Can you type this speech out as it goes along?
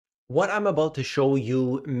What I'm about to show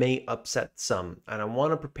you may upset some, and I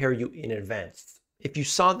want to prepare you in advance. If you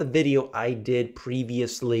saw the video I did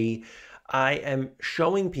previously, I am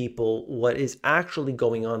showing people what is actually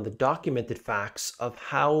going on, the documented facts of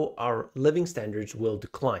how our living standards will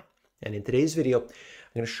decline. And in today's video, I'm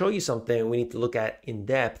going to show you something we need to look at in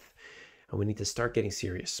depth, and we need to start getting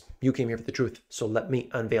serious. You came here for the truth, so let me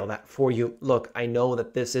unveil that for you. Look, I know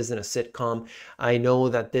that this isn't a sitcom. I know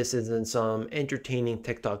that this isn't some entertaining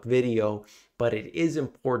TikTok video, but it is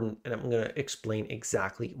important, and I'm going to explain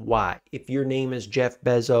exactly why. If your name is Jeff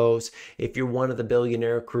Bezos, if you're one of the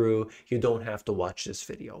billionaire crew, you don't have to watch this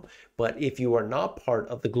video. But if you are not part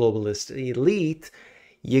of the globalist elite,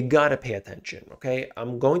 you gotta pay attention, okay?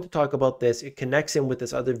 I'm going to talk about this. It connects in with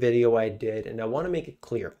this other video I did, and I want to make it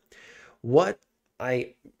clear. What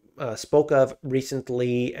I spoke of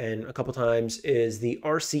recently and a couple times is the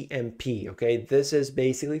RCMP. Okay, this is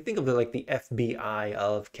basically, think of it like the FBI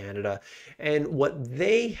of Canada. And what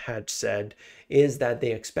they had said is that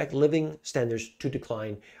they expect living standards to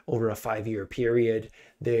decline over a 5-year period.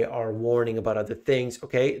 They are warning about other things.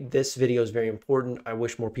 Okay, this video is very important. I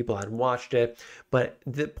wish more people had watched it. But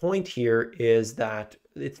the point here is that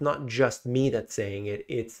it's not just me that's saying it,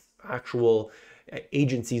 it's actual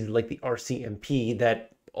agencies like the RCMP that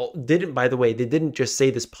didn't, by the way, they didn't just say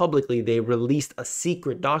this publicly. They released a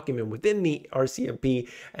secret document within the RCMP,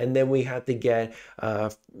 and then we had to get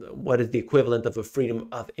what is the equivalent of a Freedom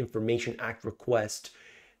of Information Act request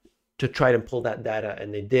to try to pull that data,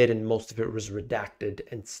 and they did, and most of it was redacted,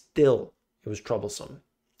 and still it was troublesome.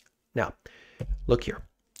 Now, look here.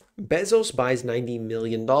 Bezos buys $90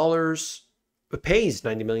 million, pays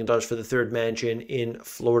 $90 million for the third mansion in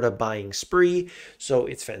Florida buying spree. So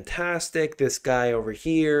it's fantastic. This guy over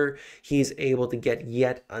here, he's able to get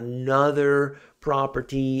yet another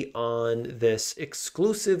property on this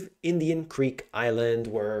exclusive Indian Creek Island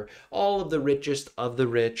where all of the richest of the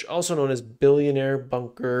rich, also known as billionaire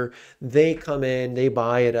bunker, they come in, they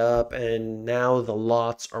buy it up, and now the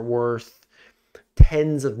lots are worth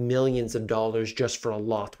tens of millions of dollars just for a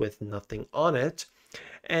lot with nothing on it.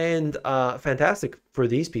 And fantastic for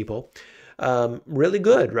these people. Really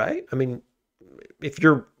good, right? I mean, if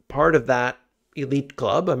you're part of that elite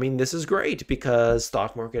club, I mean, this is great because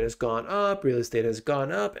stock market has gone up, real estate has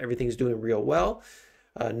gone up, everything's doing real well.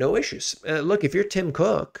 No issues. Look, if you're Tim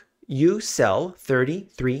Cook, you sell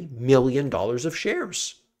 $33 million of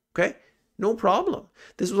shares. Okay? No problem.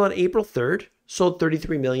 This was on April 3rd, sold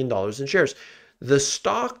 $33 million in shares. The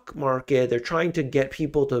stock market, they're trying to get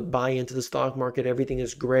people to buy into the stock market. Everything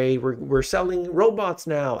is great. We're selling robots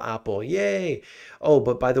now, Apple. Yay. Oh,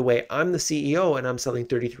 but by the way, I'm the CEO and I'm selling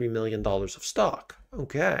 $33 million of stock.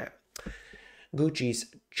 Okay. Gucci's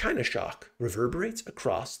China shock reverberates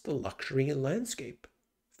across the luxury landscape.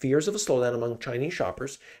 Fears of a slowdown among Chinese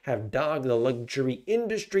shoppers have dogged the luxury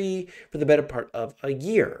industry for the better part of a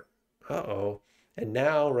year. Uh-oh. And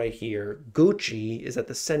now right here, Gucci is at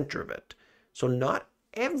the center of it. So not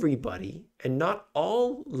everybody and not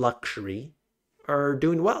all luxury are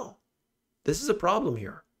doing well. This is a problem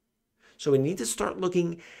here. So we need to start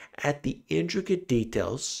looking at the intricate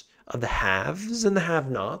details of the haves and the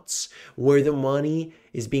have-nots, where the money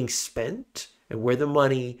is being spent and where the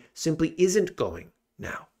money simply isn't going.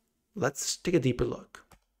 Now, let's take a deeper look.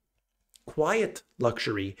 Quiet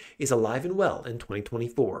luxury is alive and well in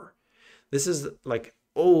 2024. This is like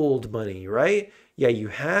old money, right? Yeah, you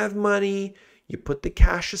have money, you put the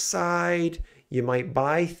cash aside, you might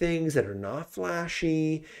buy things that are not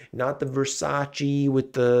flashy, not the Versace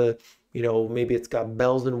with the, maybe it's got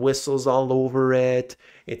bells and whistles all over it.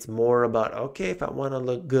 It's more about, okay, if I want to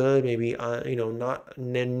look good, maybe, not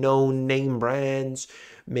known name brands,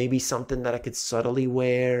 maybe something that I could subtly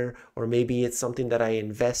wear, or maybe it's something that I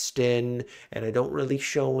invest in and I don't really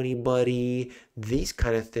show anybody. These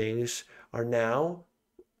kind of things are now.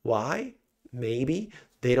 Why? Maybe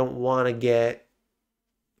they don't want to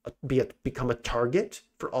become a target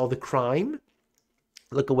for all the crime.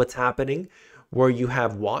 Look at what's happening where you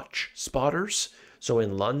have watch spotters. So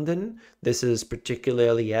in London, this is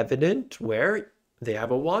particularly evident where they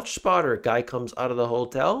have a watch spotter. A guy comes out of the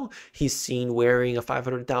hotel. He's seen wearing a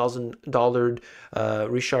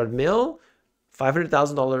 $500,000 Richard Mille.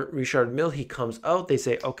 $500,000 Richard Mille, he comes out, they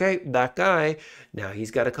say, okay, that guy, now he's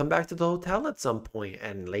got to come back to the hotel at some point,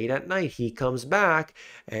 and late at night, he comes back,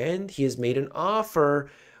 and he has made an offer.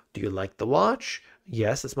 Do you like the watch?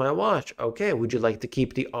 Yes, it's my watch. Okay, would you like to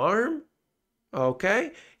keep the arm?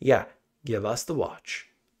 Okay, yeah, give us the watch.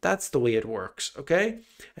 That's the way it works, okay?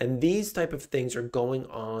 And these type of things are going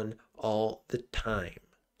on all the time.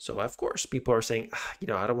 So of course, people are saying,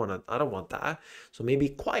 I don't want that. So maybe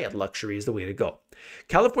quiet luxury is the way to go.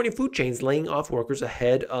 California food chains laying off workers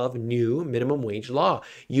ahead of new minimum wage law.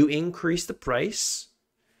 You increase the price,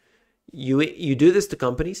 you do this to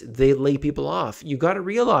companies, they lay people off. You got to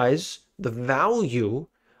realize the value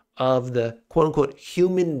of the quote unquote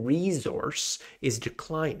human resource is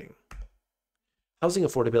declining. Housing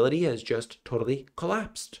affordability has just totally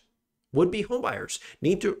collapsed. Would-be homebuyers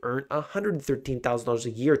need to earn $113,000 a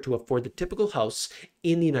year to afford the typical house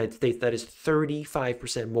in the United States. That is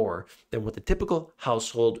 35% more than what the typical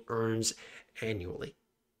household earns annually.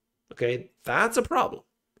 Okay, that's a problem.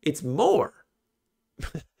 It's more.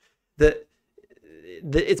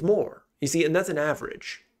 It's more. You see, and that's an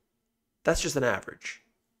average. That's just an average.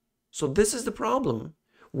 So this is the problem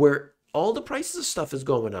where all the prices of stuff is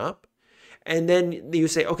going up. And then you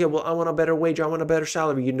say, okay, well, I want a better wage. I want a better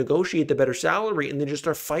salary. You negotiate the better salary and then just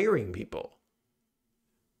start firing people.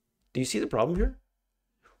 Do you see the problem here?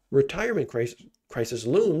 Retirement crisis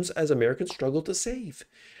looms as Americans struggle to save.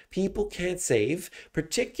 People can't save,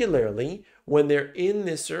 particularly when they're in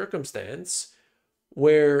this circumstance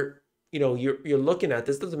where, you're looking at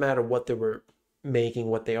this. Doesn't matter what they were making,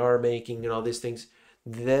 what they are making, and all these things.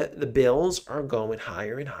 The bills are going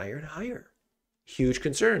higher and higher and higher. Huge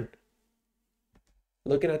concern.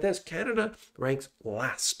 Looking at this, Canada ranks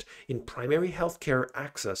last in primary healthcare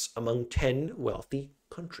access among 10 wealthy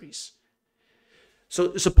countries.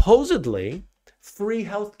 So supposedly, free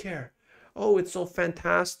healthcare. Oh, it's so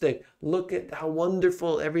fantastic. Look at how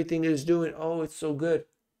wonderful everything is doing. Oh, it's so good.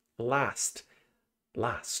 Last.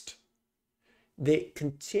 They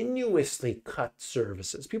continuously cut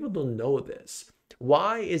services. People don't know this.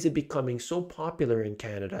 Why is it becoming so popular in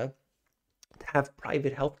Canada to have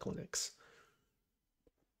private health clinics?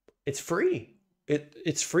 It's free.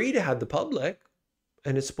 It's free to have the public,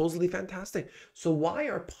 and it's supposedly fantastic. So why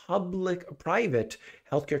are private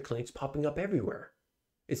healthcare clinics popping up everywhere?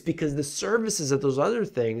 It's because the services of those other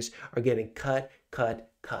things are getting cut.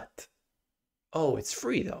 Oh, it's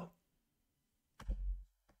free though.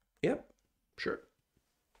 Yep, sure.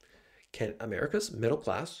 Can America's middle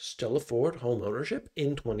class still afford home ownership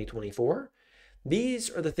in 2024? These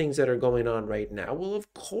are the things that are going on right now. Well,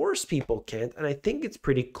 of course people can't. And I think it's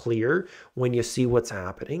pretty clear when you see what's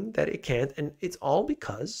happening that it can't. And it's all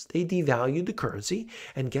because they devalued the currency.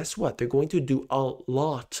 And guess what? They're going to do a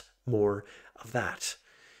lot more of that.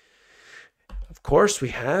 Of course, we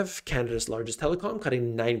have Canada's largest telecom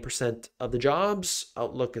cutting 9% of the jobs.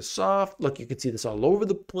 Outlook is soft. Look, you can see this all over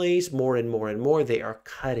the place. More and more and more. They are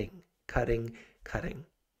cutting.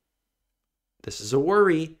 This is a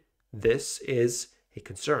worry. This is a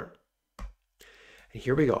concern. And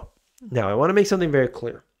here we go. Now, I want to make something very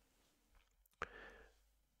clear.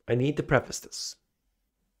 I need to preface this.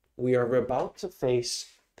 We are about to face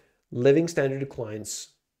living standard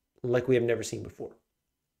declines like we have never seen before.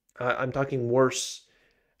 I'm talking worse.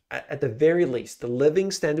 At the very least, the living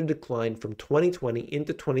standard decline from 2020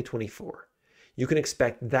 into 2024. You can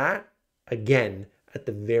expect that again at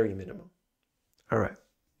the very minimum. All right.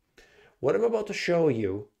 What I'm about to show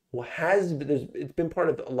you it's been part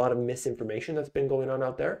of a lot of misinformation that's been going on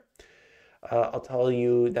out there. I'll tell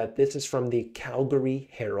you that this is from the Calgary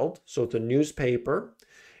Herald. So it's a newspaper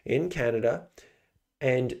in Canada.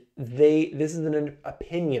 And this is an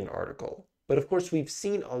opinion article. But of course, we've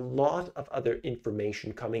seen a lot of other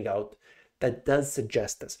information coming out that does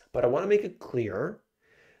suggest this. But I want to make it clear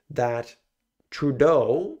that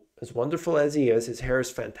Trudeau, as wonderful as he is, his hair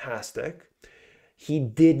is fantastic. He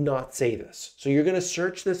did not say this. So you're going to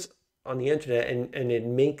search this on the internet and it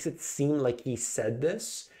makes it seem like he said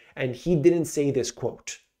this. And he didn't say this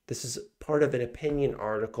quote. This is part of an opinion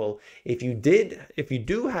article. If you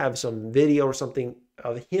do have some video or something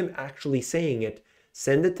of him actually saying it,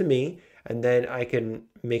 send it to me and then I can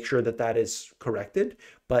make sure that that is corrected.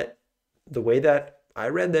 But the way that I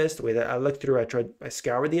read this, the way that I looked through, I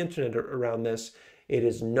scoured the internet around this. It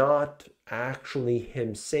is not actually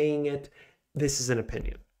him saying it. This is an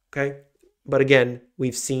opinion, okay? But again,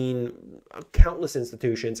 we've seen countless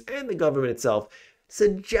institutions and the government itself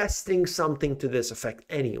suggesting something to this effect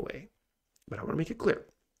anyway. But I want to make it clear,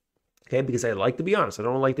 okay? Because I like to be honest. I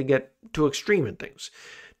don't like to get too extreme in things.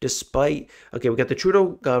 We got the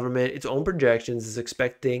Trudeau government, its own projections is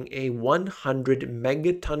expecting a 100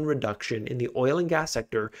 megaton reduction in the oil and gas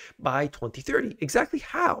sector by 2030. Exactly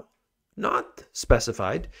how? Not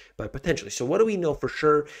specified, but potentially. So what do we know for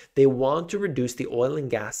sure? They want to reduce the oil and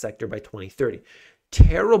gas sector by 2030.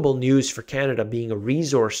 Terrible news for Canada being a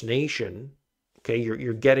resource nation. Okay,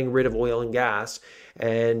 you're getting rid of oil and gas,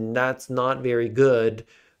 and that's not very good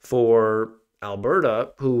for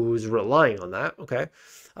Alberta, who's relying on that. Okay.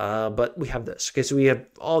 But we have this. Okay. So we have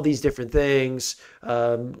all these different things.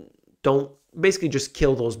 Don't basically just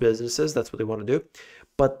kill those businesses. That's what they want to do.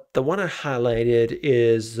 But the one I highlighted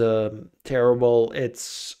is terrible.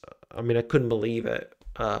 I mean, I couldn't believe it.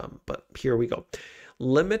 But here we go.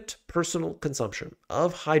 Limit personal consumption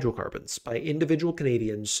of hydrocarbons by individual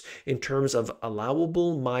Canadians in terms of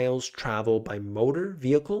allowable miles traveled by motor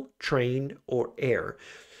vehicle, train, or air.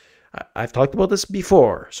 I've talked about this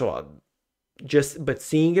before, so but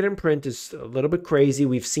seeing it in print is a little bit crazy.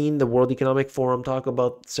 We've seen the World Economic Forum talk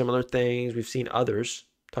about similar things. We've seen others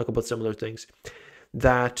talk about similar things.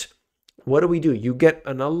 That what do? You get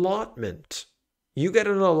an allotment. You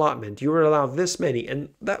are allowed this many, and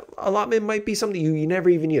that allotment might be something you never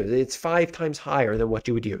even use. It's 5 times higher than what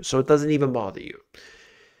you would use, so it doesn't even bother you.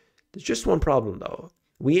 There's just one problem, though.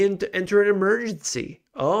 We enter an emergency.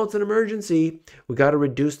 Oh, it's an emergency. We got to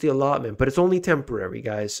reduce the allotment, but it's only temporary,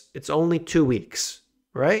 guys. It's only 2 weeks,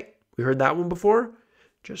 right? We heard that one before?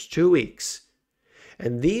 Just 2 weeks.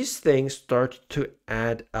 And these things start to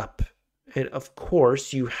add up. And of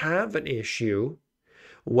course, you have an issue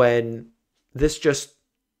when this just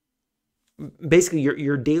basically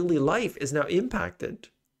your daily life is now impacted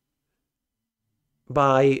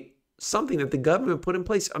by something that the government put in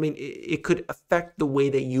place. I mean, it could affect the way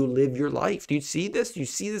that you live your life. Do you see this? Do you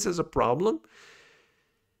see this as a problem?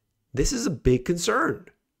 This is a big concern.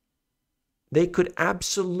 They could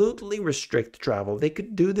absolutely restrict travel. They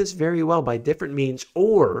could do this very well by different means,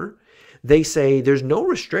 or they say there's no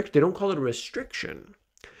restrict. They don't call it a restriction.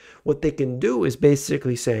 What they can do is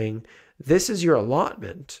basically saying, this is your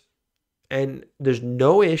allotment, and there's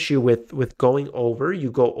no issue with going over.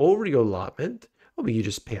 You go over your allotment, oh, but you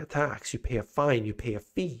just pay a tax, you pay a fine, you pay a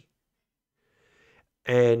fee.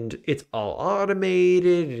 And it's all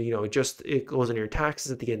automated, it goes in your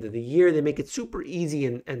taxes at the end of the year. They make it super easy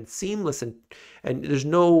and seamless, and there's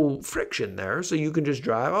no friction there. So you can just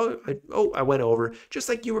drive, I went over, just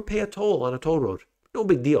like you would pay a toll on a toll road. No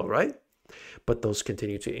big deal, right? But those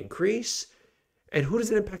continue to increase. And who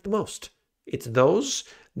does it impact the most? It's those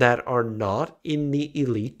that are not in the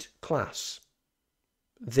elite class.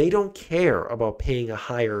 They don't care about paying a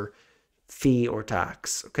higher fee or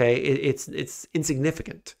tax, okay? It's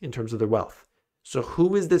insignificant in terms of their wealth. So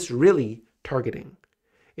who is this really targeting?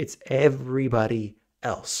 It's everybody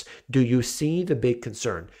else. Do you see the big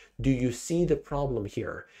concern? Do you see the problem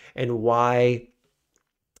here? And why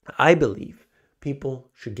I believe people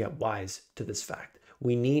should get wise to this fact.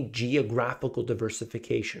 We need geographical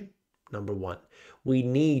diversification, number one. We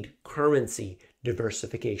need currency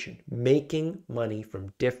diversification, making money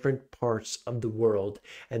from different parts of the world,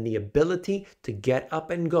 and the ability to get up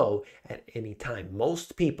and go at any time.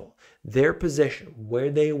 Most people, their position, where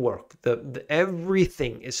they work,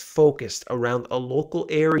 everything is focused around a local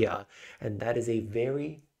area, and that is a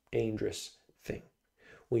very dangerous thing.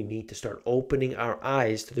 We need to start opening our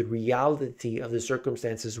eyes to the reality of the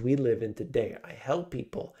circumstances we live in today. I help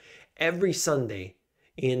people every Sunday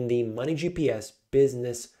in the Money GPS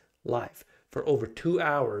Business Live for over 2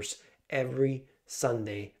 hours every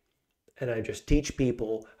Sunday. And I just teach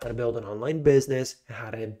people how to build an online business and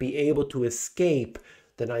how to be able to escape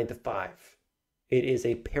the 9-to-5. It is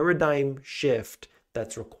a paradigm shift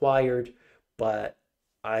that's required, but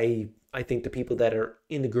I think the people that are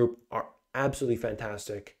in the group are absolutely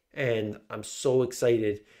fantastic, and I'm so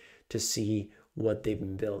excited to see what they've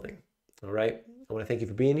been building. All right, I want to thank you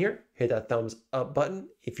for being here. Hit that thumbs up button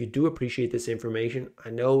if you do appreciate this information.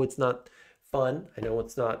 I know it's not fun, I know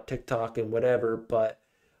it's not TikTok and whatever, but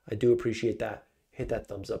I do appreciate that. Hit that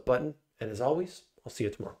thumbs up button, and as always, I'll see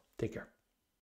you tomorrow. Take care.